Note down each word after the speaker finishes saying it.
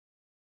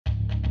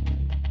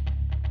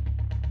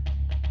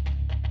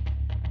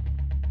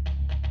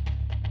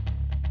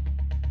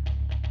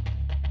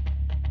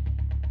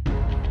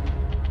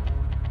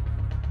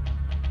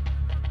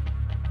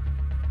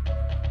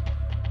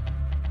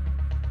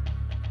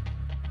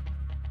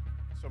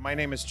My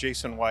name is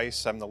Jason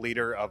Weiss. I'm the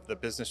leader of the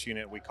business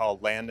unit we call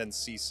Land and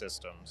Sea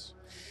Systems.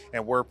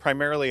 And we're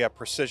primarily a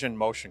precision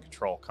motion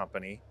control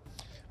company.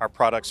 Our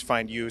products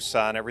find use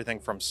on everything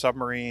from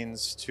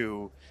submarines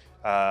to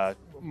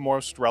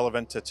most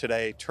relevant to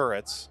today,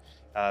 turrets,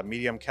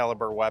 medium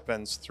caliber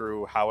weapons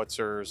through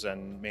howitzers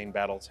and main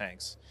battle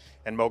tanks.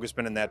 And Moog has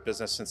been in that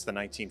business since the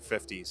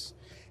 1950s.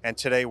 And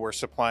today we're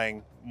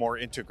supplying more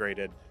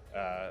integrated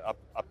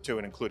up to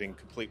and including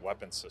complete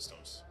weapon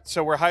systems.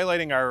 So we're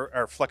highlighting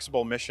our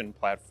flexible mission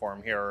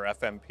platform here, or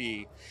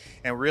FMP,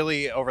 and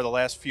really over the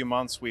last few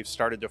months we've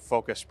started to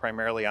focus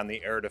primarily on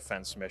the air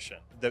defense mission.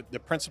 The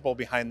principle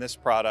behind this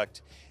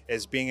product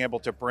is being able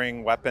to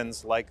bring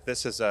weapons like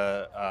this is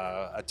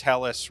a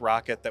Thales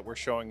rocket that we're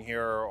showing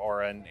here,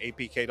 or an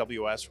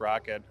APKWS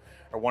rocket,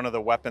 or one of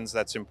the weapons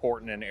that's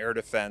important in air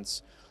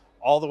defense,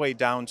 all the way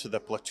down to the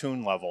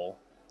platoon level,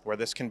 where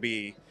this can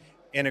be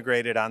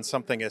integrated on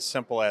something as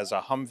simple as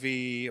a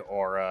Humvee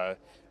or a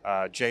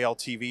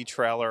JLTV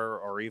trailer,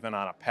 or even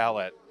on a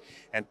pallet,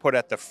 and put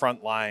at the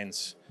front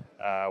lines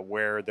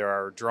where there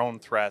are drone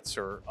threats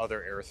or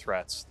other air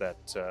threats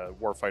that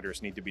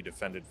warfighters need to be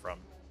defended from.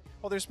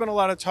 Well, there's been a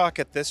lot of talk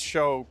at this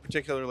show,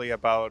 particularly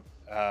about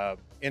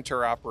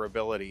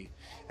interoperability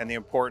and the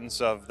importance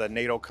of the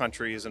NATO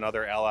countries and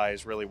other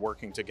allies really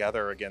working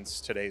together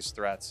against today's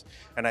threats.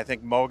 And I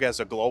think Moog, as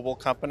a global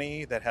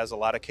company that has a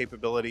lot of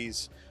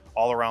capabilities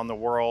all around the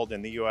world,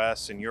 in the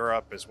US and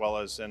Europe, as well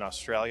as in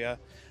Australia,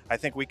 I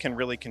think we can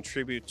really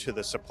contribute to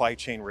the supply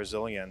chain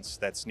resilience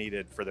that's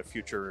needed for the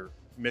future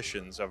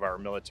missions of our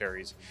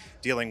militaries,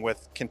 dealing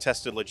with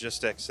contested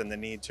logistics and the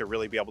need to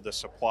really be able to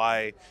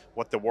supply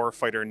what the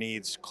warfighter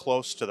needs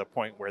close to the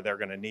point where they're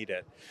going to need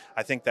it.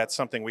 I think that's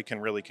something we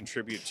can really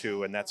contribute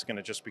to, and that's going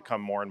to just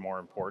become more and more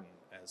important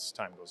as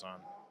time goes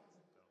on.